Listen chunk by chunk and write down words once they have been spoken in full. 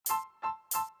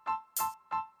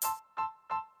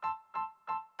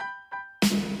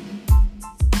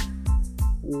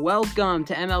Welcome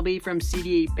to MLB from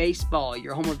CDA Baseball,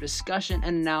 your home of discussion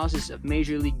and analysis of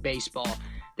Major League Baseball.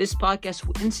 This podcast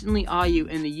will instantly awe you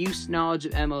in the use knowledge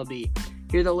of MLB.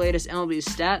 Hear the latest MLB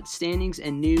stats, standings,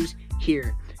 and news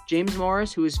here. James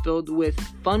Morris, who is filled with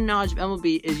fun knowledge of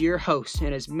MLB, is your host,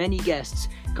 and has many guests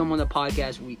come on the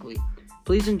podcast weekly.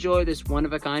 Please enjoy this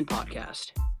one-of-a-kind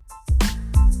podcast.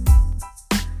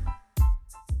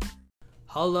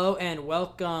 Hello and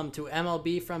welcome to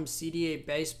MLB from CDA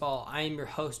Baseball. I am your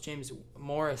host, James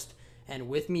Morris, and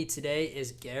with me today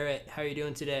is Garrett. How are you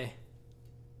doing today?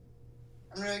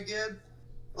 I'm really good.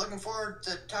 Looking forward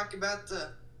to talking about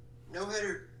the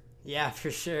no-hitter. Yeah,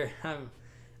 for sure.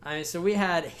 So we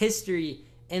had history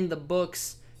in the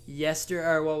books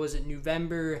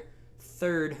November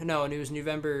 3rd? No, it was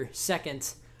November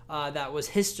 2nd.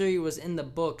 History was in the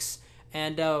books.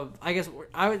 And I guess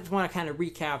I just want to kind of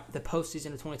recap the postseason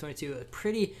of 2022.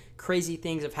 Pretty crazy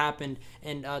things have happened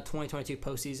in 2022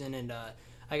 postseason, and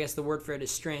I guess the word for it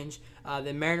is strange.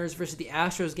 The Mariners versus the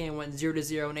Astros game went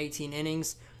 0-0 in 18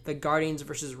 innings. The Guardians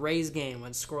versus Rays game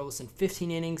went scoreless in 15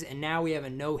 innings, and now we have a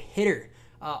no-hitter,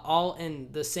 all in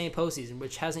the same postseason,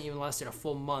 which hasn't even lasted a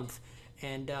full month.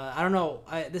 And I don't know,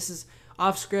 this is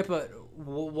off script, but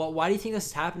why do you think this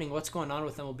is happening? What's going on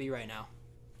with MLB right now?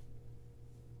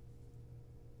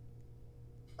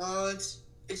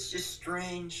 It's just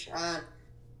strange. I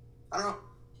don't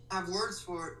have words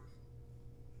for it.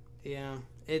 Yeah,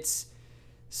 it's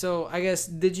so. I guess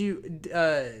did you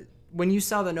when you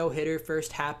saw the no hitter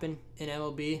first happen in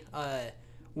MLB?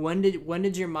 When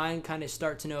did your mind kind of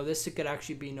start to know this could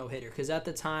actually be no hitter? Because at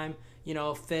the time,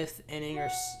 fifth inning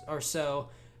or so,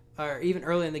 or even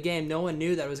early in the game, no one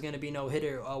knew that it was going to be no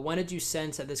hitter. When did you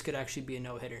sense that this could actually be a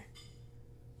no hitter?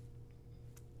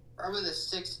 Probably the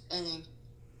sixth inning.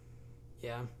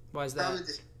 Yeah, why is that?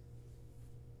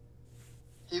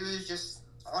 He was just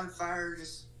on fire.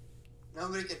 Just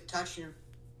nobody could touch him.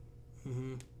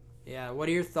 Mm-hmm. Yeah. What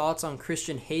are your thoughts on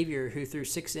Christian Javier, who threw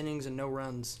 6 innings and no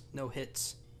runs, no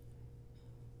hits?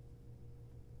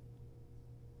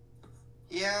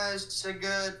 Yeah, it's a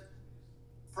good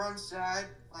front side.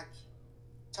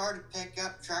 It's hard to pick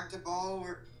up, track the ball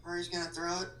where he's gonna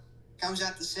throw it. Comes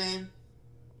out the same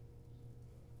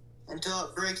until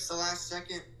it breaks the last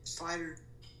second slider.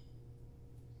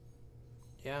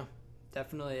 Yeah,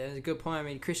 definitely. That's a good point. I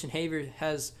mean, Christian Javier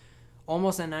has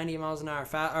almost a 90 miles an hour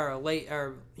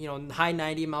high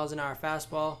 90 miles an hour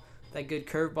fastball. That good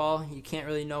curveball. You can't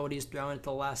really know what he's throwing at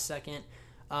the last second.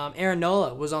 Aaron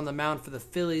Nola was on the mound for the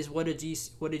Phillies. What did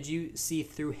you see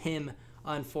through him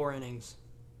on 4 innings?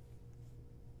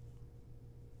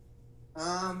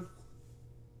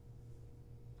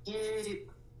 He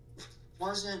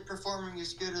wasn't performing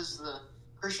as good as the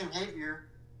Christian Javier,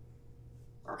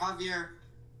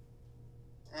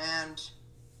 and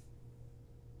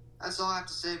that's all I have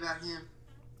to say about him.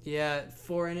 Yeah,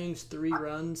 4 innings, 3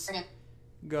 runs.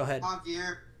 Go ahead.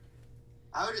 Javier,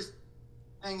 I was just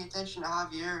paying attention to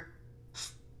Javier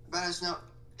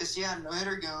because he had a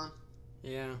no-hitter going.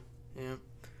 Yeah.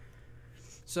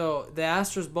 So the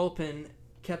Astros bullpen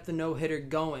kept the no-hitter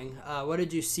going. What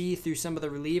did you see through some of the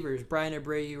relievers? Brian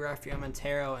Abreu, Rafael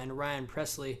Montero, and Ryan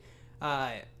Presley.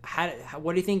 What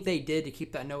do you think they did to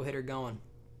keep that no-hitter going?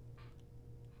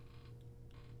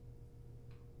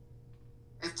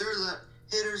 If they're the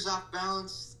hitters off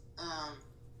balance,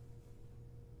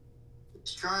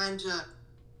 it's trying to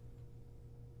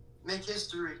make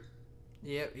history.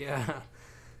 Yep, yeah.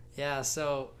 Yeah,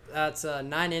 so that's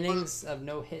 9 innings of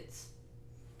no hits.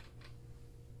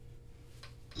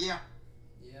 Yeah.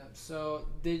 Yeah. So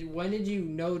when did you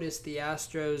notice the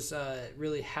Astros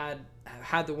really had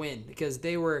the win? Because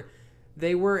it was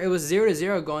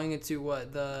 0-0 going into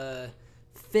the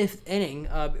 5th inning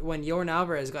when Yordan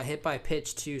Alvarez got hit by a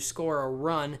pitch to score a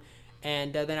run,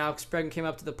 and then Alex Bregman came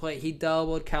up to the plate. He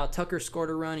doubled. Kyle Tucker scored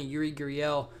a run, and Yuri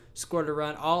Gurriel scored a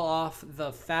run, all off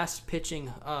the fast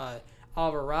pitching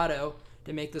Alvarado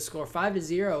to make the score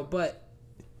 5-0. But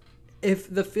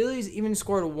if the Phillies even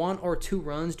scored 1 or 2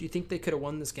 runs, do you think they could have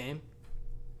won this game?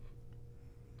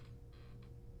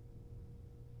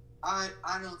 I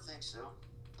don't think so.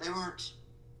 They weren't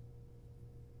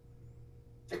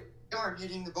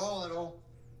hitting the ball at all.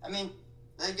 I mean,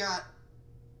 they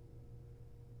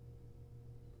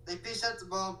pieced out the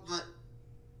ball, but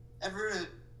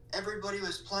everybody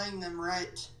was playing them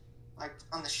right,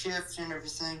 on the shift and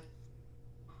everything.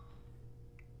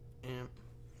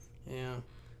 Yeah.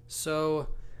 So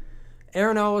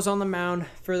Aaron Nola was on the mound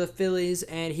for the Phillies,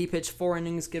 and he pitched 4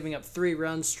 innings, giving up 3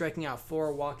 runs, striking out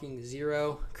 4, walking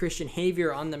 0. Christian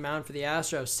Javier on the mound for the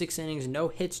Astros, 6 innings, no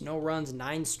hits, no runs,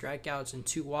 9 strikeouts, and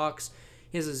 2 walks.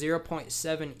 He has a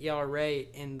 0.7 ERA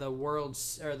in the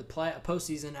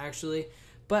postseason actually.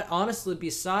 But honestly,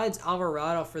 besides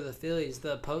Alvarado for the Phillies,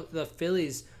 the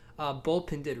Phillies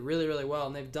bullpen did really, really well,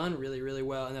 and they've done really, really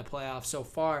well in the playoffs so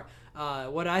far.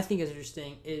 What I think is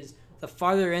interesting is the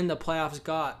farther in the playoffs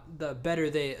got, the better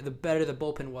the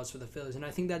bullpen was for the Phillies, and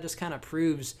I think that just kind of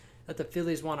proves that the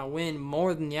Phillies want to win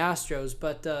more than the Astros.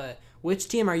 But which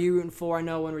team are you rooting for? I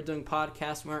know when we're doing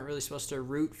podcasts, we aren't really supposed to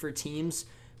root for teams,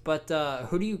 but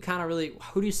who do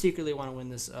you secretly want to win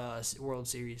this World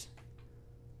Series?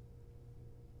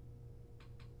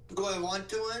 Do I want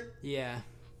to win? Yeah.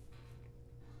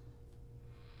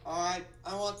 Alright,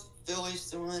 I want the Phillies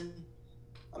to win.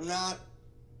 I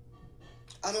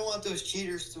don't want those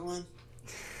cheaters to win.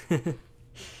 Do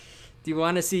you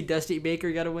want to see Dusty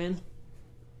Baker get a win?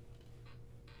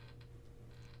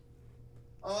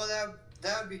 Oh,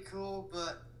 that would be cool,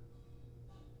 but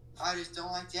I just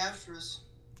don't like the Astros.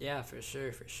 Yeah, for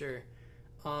sure.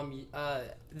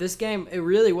 This game, it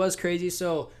really was crazy.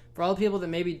 So for all the people that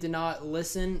maybe did not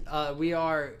listen,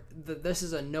 this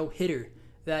is a no-hitter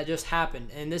that just happened,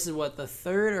 and this is the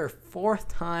third or fourth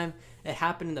time it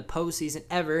happened in the postseason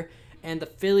ever, and the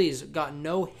Phillies got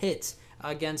no hits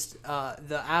against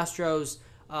the Astros,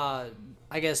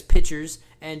 pitchers,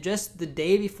 and just the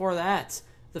day before that,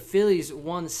 the Phillies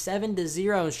won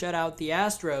 7-0 and shut out the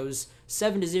Astros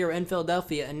 7-0 in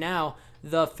Philadelphia, and now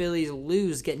the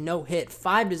Phillies get no hit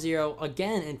 5-0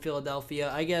 again in Philadelphia.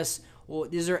 I guess. Well,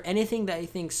 is there anything that you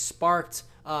think sparked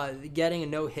getting a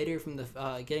no hitter from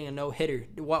the getting a no hitter?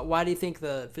 Why do you think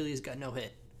the Phillies got no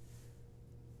hit?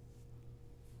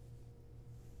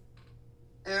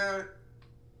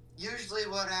 Usually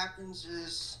what happens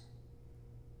is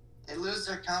they lose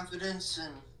their confidence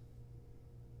and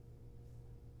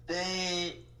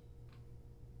they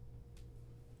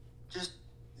just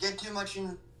get too much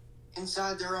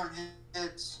inside their own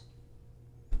heads.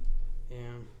 Yeah.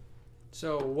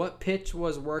 So what pitch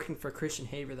was working for Christian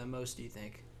Haver the most, do you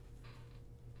think?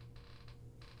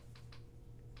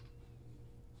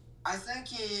 I think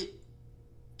he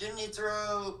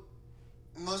throw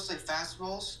mostly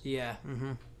fastballs. Yeah.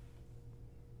 Mm-hmm.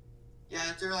 Yeah,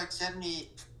 he threw like 70.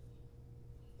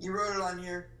 You wrote it on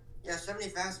here. Yeah, 70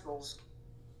 fastballs.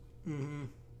 Mm-hmm.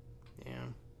 Yeah.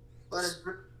 But his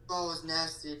ball was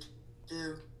nasty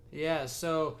too. Yeah.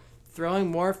 So throwing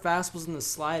more fastballs than the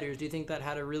sliders, do you think that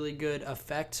had a really good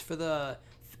effect for the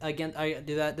did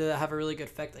that have a really good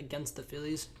effect against the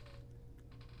Phillies?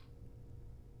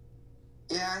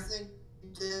 Yeah, I think he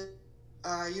did.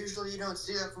 Usually you don't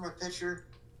see that from a pitcher.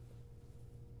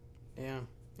 Yeah.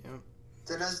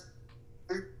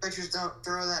 Pitchers don't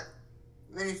throw that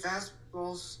many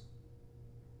fastballs.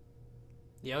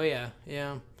 Yeah.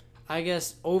 I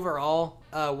guess overall,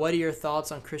 what are your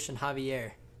thoughts on Christian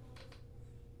Javier?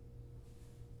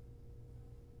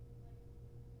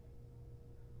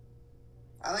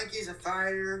 I think he's a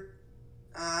fighter.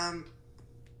 I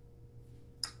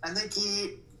think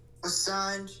he was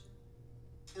signed.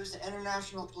 He was an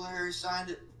international player. He signed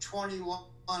at 21,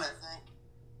 I think.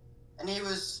 And he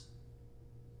was,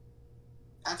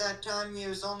 at that time,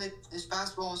 his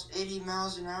fastball was 80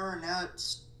 miles an hour, and now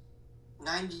it's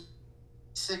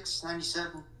 96,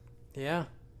 97. Yeah,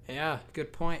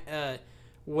 good point.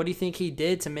 What do you think he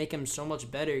did to make him so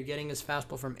much better, getting his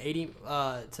fastball from 80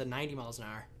 to 90 miles an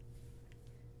hour?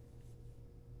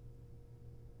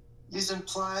 Using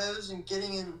plyos and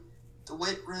getting in the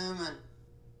weight room and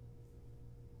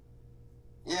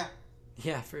yeah.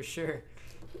 Yeah, for sure.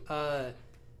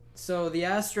 So the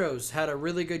Astros had a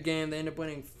really good game. They ended up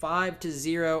winning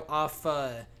 5-0 off.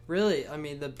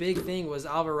 The big thing was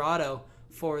Alvarado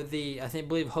for I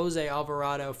believe Jose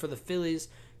Alvarado for the Phillies,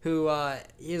 who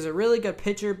he is a really good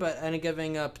pitcher, but ended up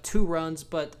giving up 2 runs.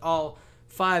 But all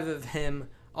five of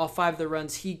the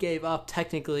runs he gave up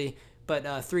technically.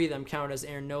 But 3 of them counted as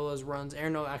Aaron Nola's runs.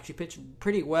 Aaron Nola actually pitched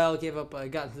pretty well, got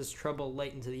into this trouble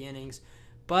late into the innings.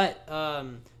 But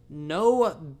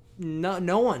no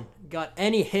one got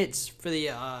any hits for the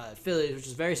Phillies, which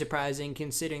is very surprising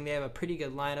considering they have a pretty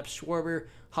good lineup. Schwarber,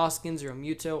 Hoskins,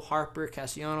 Realmuto, Harper,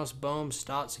 Castellanos, Bohm,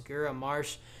 Stott, Segura,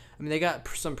 Marsh. I mean, they got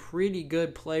some pretty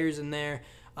good players in there,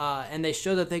 and they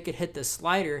showed that they could hit the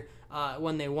slider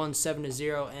when they won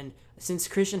 7-0. And since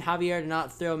Christian Javier did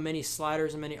not throw many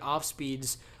sliders and many off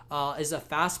speeds, is a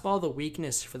fastball the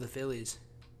weakness for the Phillies?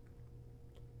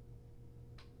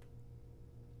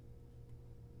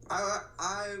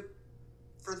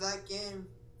 For that game,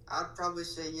 I'd probably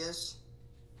say yes.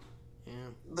 Yeah.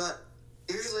 But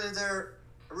usually they're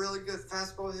a really good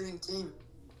fastball hitting team.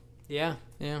 Yeah.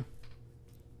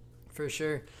 For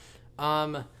sure.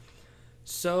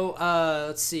 So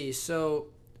let's see. So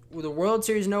with the World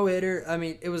Series no hitter. I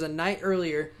mean, it was a night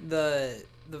earlier. The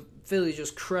Phillies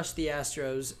just crushed the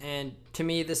Astros, and to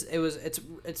me,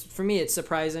 it's for me it's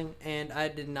surprising, and I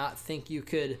did not think you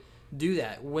could do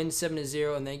that. Win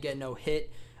 7-0 and then get no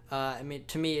hit. I mean,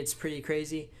 to me, it's pretty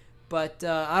crazy. But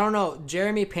I don't know.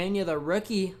 Jeremy Pena, the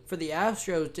rookie for the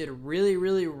Astros, did really,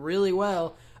 really, really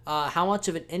well. How much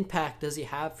of an impact does he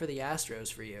have for the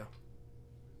Astros for you?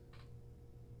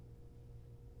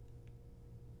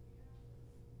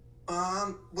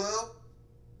 Well,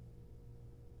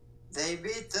 they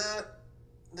beat the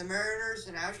Mariners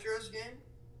and Astros game.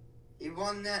 He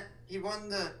won that. He won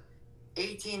the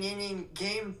 18-inning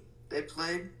game they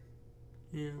played.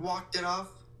 Yeah. Walked it off.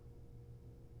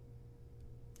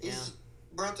 He's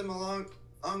brought them a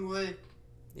long way.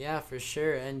 Yeah, for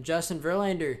sure. And Justin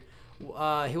Verlander,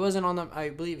 he wasn't on the. I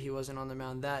believe he wasn't on the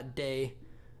mound that day.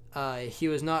 He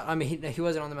was not. I mean, he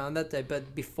wasn't on the mound that day.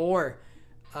 But before,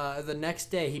 the next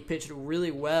day, he pitched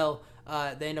really well.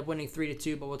 They ended up winning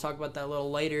 3-2. But we'll talk about that a little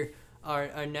later,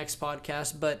 our next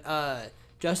podcast. But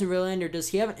Justin Verlander, does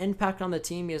he have an impact on the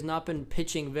team? He has not been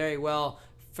pitching very well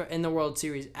in the World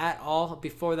Series at all.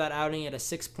 Before that outing, at a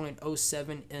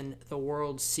 6.07 in the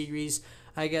World Series.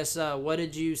 I guess, what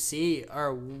did you see,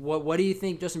 or what do you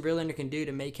think Justin Verlander can do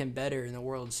to make him better in the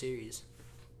World Series?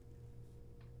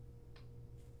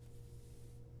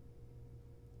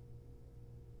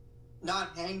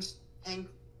 Not hang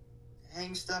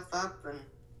stuff up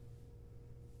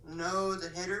and know the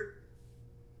hitter.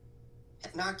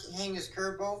 Not hang his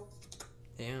curveball.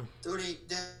 Yeah. Do what he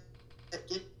did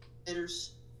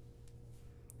hitters.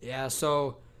 Yeah,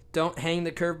 so don't hang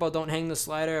the curveball, don't hang the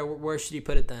slider. Where should you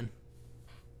put it then?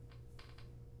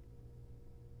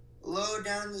 Low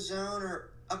down the zone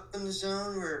or up in the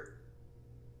zone, or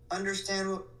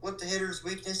understand what the hitter's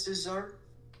weaknesses are.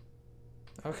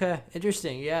 Okay,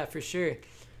 interesting. Yeah, for sure.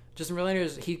 Justin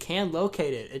Verlander, he can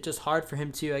locate it. It's just hard for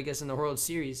him to, I guess, in the World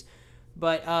Series.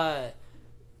 But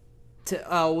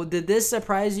did this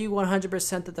surprise you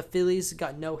 100% that the Phillies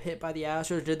got no hit by the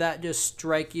Astros? Did that just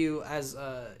strike you as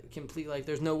complete, like,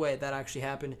 there's no way that actually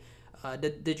happened?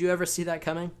 Did you ever see that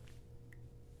coming?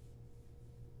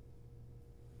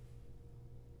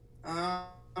 I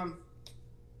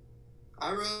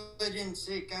really didn't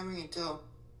see it coming until,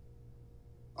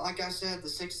 like I said, the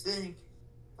sixth inning.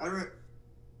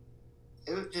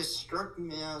 It just struck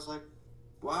me. I was like,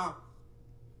 wow,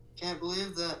 can't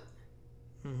believe that.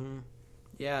 Mm-hmm.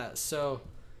 Yeah, so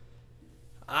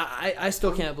I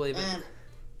still can't believe it.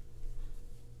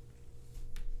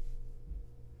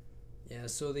 Yeah,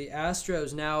 so the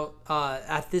Astros now,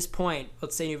 at this point,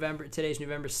 let's say today's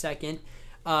November 2nd,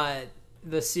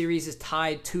 the series is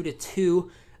tied 2-2.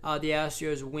 The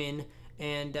Astros win.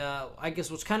 And I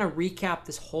guess let's kind of recap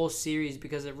this whole series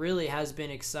because it really has been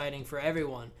exciting for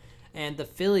everyone. And the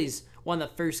Phillies won the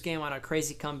first game on a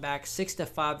crazy comeback,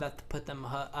 6-5. That put them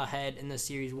ahead in the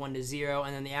series, 1-0.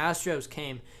 And then the Astros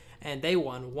came and they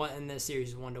won in the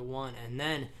series 1-1. And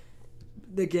then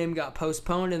the game got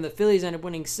postponed and the Phillies ended up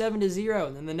winning 7-0.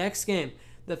 And then the next game,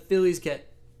 the Phillies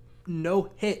get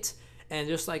no hit, and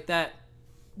just like that,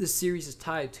 the series is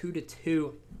tied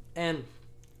 2-2. And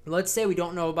let's say we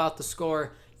don't know about the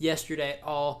score yesterday at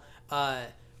all.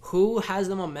 Who has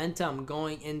the momentum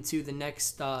going into the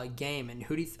next game, and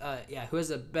who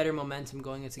has a better momentum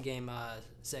going into Game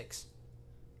 6?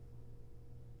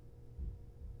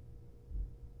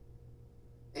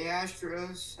 The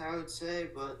Astros, I would say,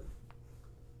 but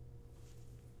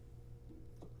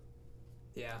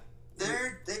yeah,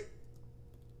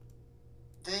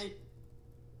 they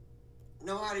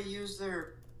know how to use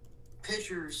their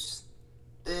pitchers.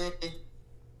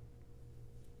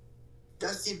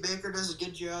 Dusty Baker does a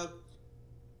good job.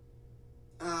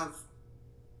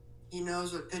 He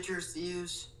knows what pitchers to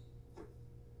use.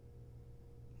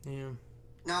 Yeah.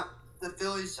 Not the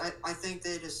Phillies. I think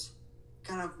they just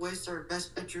kind of waste their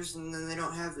best pitchers, and then they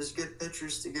don't have as good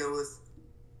pitchers to go with.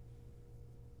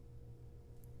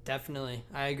 Definitely.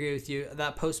 I agree with you.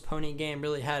 That postponing game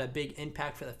really had a big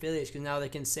impact for the Phillies because now they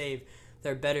can save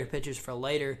their better pitchers for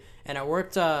later. And it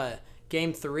worked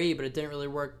Game 3, but it didn't really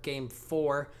work Game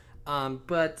 4.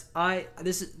 But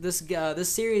this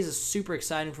series is super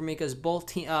exciting for me because both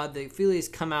the Phillies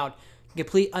come out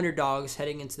complete underdogs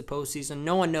heading into the postseason.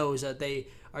 No one knows that they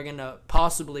are going to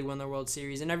possibly win the World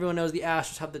Series, and everyone knows the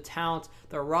Astros have the talent,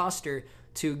 their roster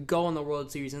to go in the World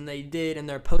Series, and they did, and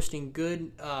they're posting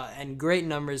good and great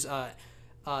numbers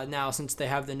now since they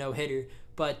have the no-hitter.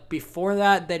 But before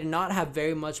that, they did not have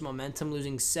very much momentum,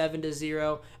 losing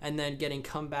 7-0 and then getting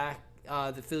come back.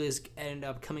 The Phillies ended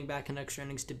up coming back in extra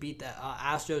innings to beat the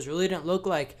Astros. Really didn't look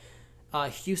like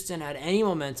Houston had any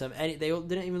momentum. They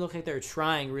didn't even look like they were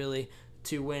trying really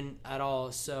to win at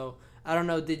all. So I don't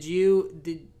know.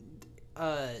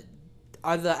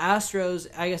 Are the Astros?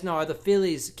 I guess no. Are the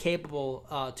Phillies capable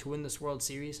to win this World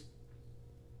Series?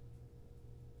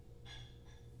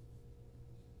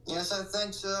 Yes, I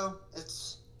think so.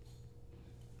 This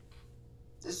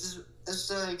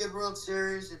is a good World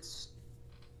Series.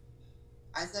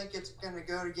 I think it's gonna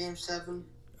go to Game 7.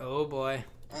 Oh boy!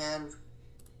 And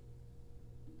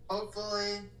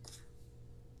hopefully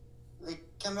they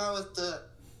come out with the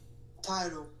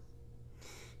title.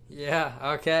 Yeah.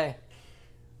 Okay.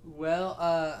 Well,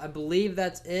 I believe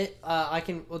that's it.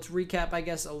 Let's recap, I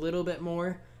guess, a little bit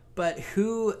more. But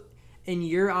who, in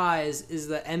your eyes, is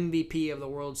the MVP of the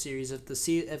World Series if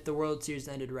the World Series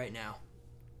ended right now?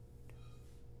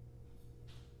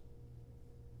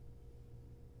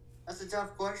 That's a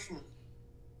tough question.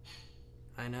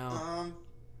 I know.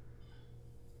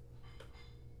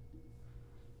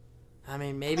 I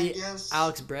mean, maybe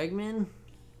Alex Bregman,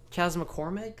 Chas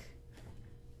McCormick.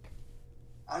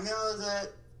 I know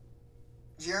that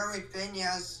Jeremy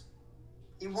Pena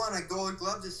he won a Gold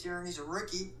Glove this year, and he's a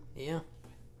rookie. Yeah.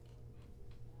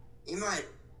 He might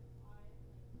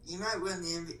win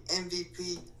the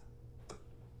MVP.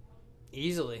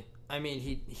 Easily. I mean,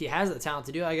 he has the talent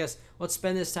to do it. I guess let's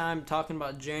spend this time talking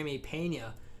about Jeremy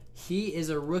Pena. He is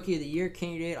a Rookie of the Year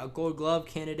candidate, a Gold Glove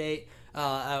candidate,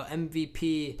 a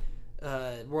MVP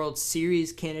World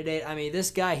Series candidate. I mean,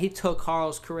 this guy, he took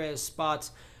Carlos Correa's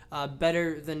spots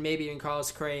better than maybe even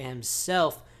Carlos Correa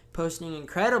himself, posting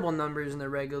incredible numbers in the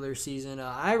regular season.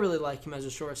 I really like him as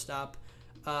a shortstop.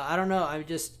 I don't know.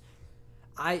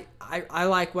 I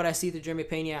like what I see through Jeremy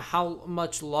Pena. How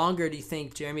much longer do you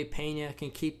think Jeremy Pena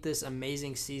can keep this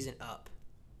amazing season up?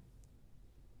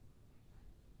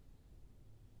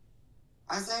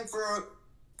 I think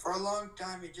for a long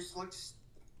time he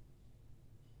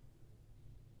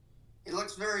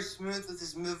looks very smooth with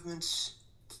his movements,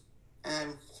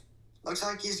 and looks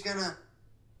like he's gonna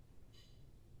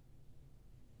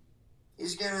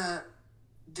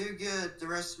do good the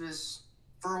rest of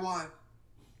for a while.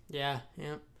 Yeah.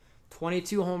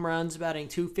 22 home runs, batting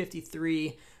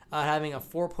 .253, having a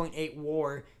 4.8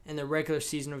 WAR in the regular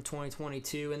season of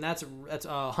 2022, and that's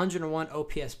 101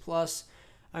 OPS plus.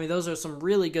 I mean, those are some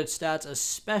really good stats,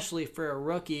 especially for a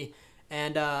rookie.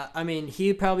 And I mean,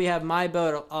 he'd probably have my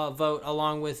vote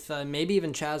along with maybe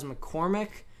even Chas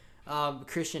McCormick,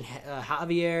 Christian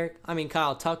Javier. I mean,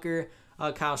 Kyle Tucker,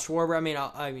 Kyle Schwarber.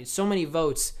 I mean, so many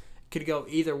votes could go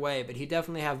either way, but he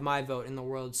definitely have my vote in the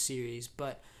World Series.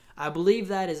 But I believe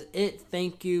that is it.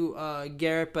 Thank you,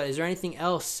 Garrett. But is there anything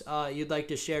else you'd like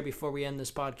to share before we end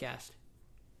this podcast?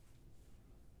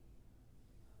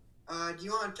 Do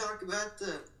you want to talk about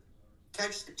the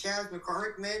catch that Chas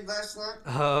McCormick made last night?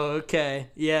 Oh, okay.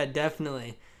 Yeah,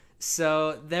 definitely.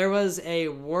 So there was a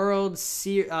World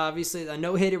Series, obviously a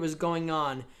no-hitter was going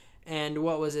on. And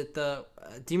what was it? Do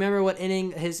you remember what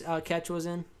inning his catch was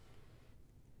in?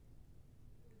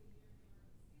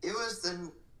 It was the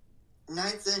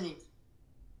 9th inning.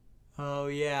 Oh,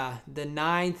 yeah. The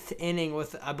 9th inning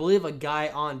with, I believe, a guy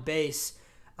on base.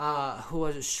 Who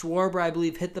was it? Schwarber, I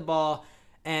believe, hit the ball.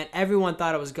 And everyone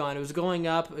thought it was gone. It was going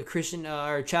up. Chas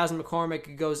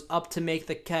McCormick goes up to make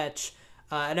the catch.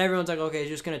 And everyone's like, okay, he's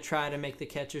just going to try to make the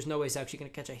catch. There's no way he's actually going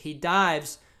to catch it. He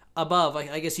dives above.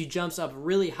 I guess he jumps up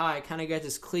really high, kind of gets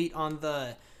his cleat on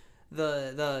the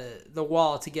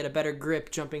wall to get a better grip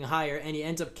jumping higher. And he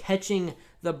ends up catching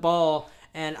the ball.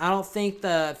 And I don't think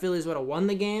the Phillies would have won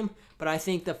the game, but I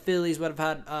think the Phillies would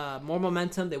have had more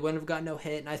momentum. They wouldn't have gotten no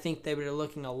hit. And I think they would have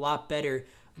looking a lot better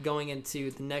going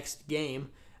into the next game.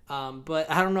 But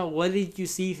I don't know, what did you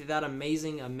see through that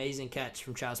amazing catch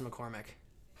from Chas McCormick?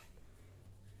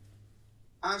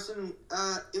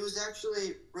 It was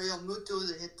actually Real Muto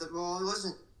that hit the ball. It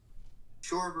wasn't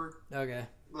Schwarber. Okay.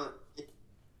 But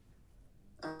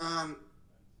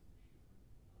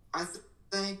I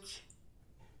think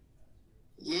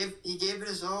he gave it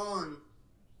his all, and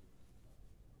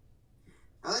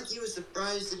I think he was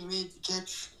surprised that he made the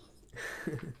catch.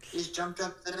 He just jumped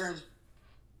up there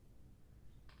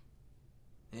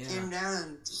and came down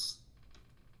and just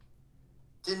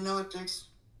didn't know what to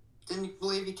didn't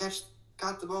believe he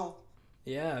caught the ball.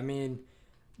 Yeah, I mean,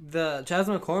 the Chas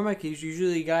McCormick, he's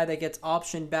usually a guy that gets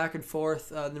optioned back and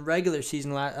forth in the regular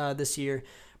season this year.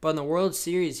 But in the World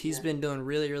Series, he's been doing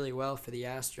really, really well for the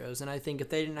Astros. And I think if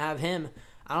they didn't have him,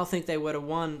 I don't think they would have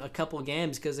won a couple of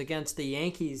games, because against the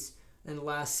Yankees in the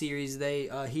last series,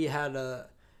 he had a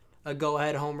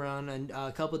go-ahead home run and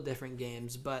a couple of different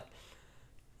games. But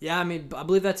Yeah, I mean, I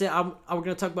believe that's it. I'm going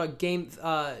to talk about Game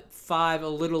 5 a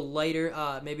little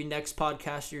later, maybe next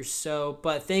podcast or so.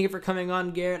 But thank you for coming on,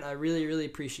 Garrett. I really, really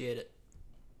appreciate it.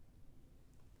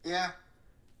 Yeah.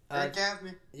 Great to have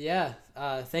me. Yeah.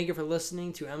 Thank you for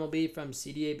listening to MLB from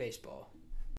CDA Baseball.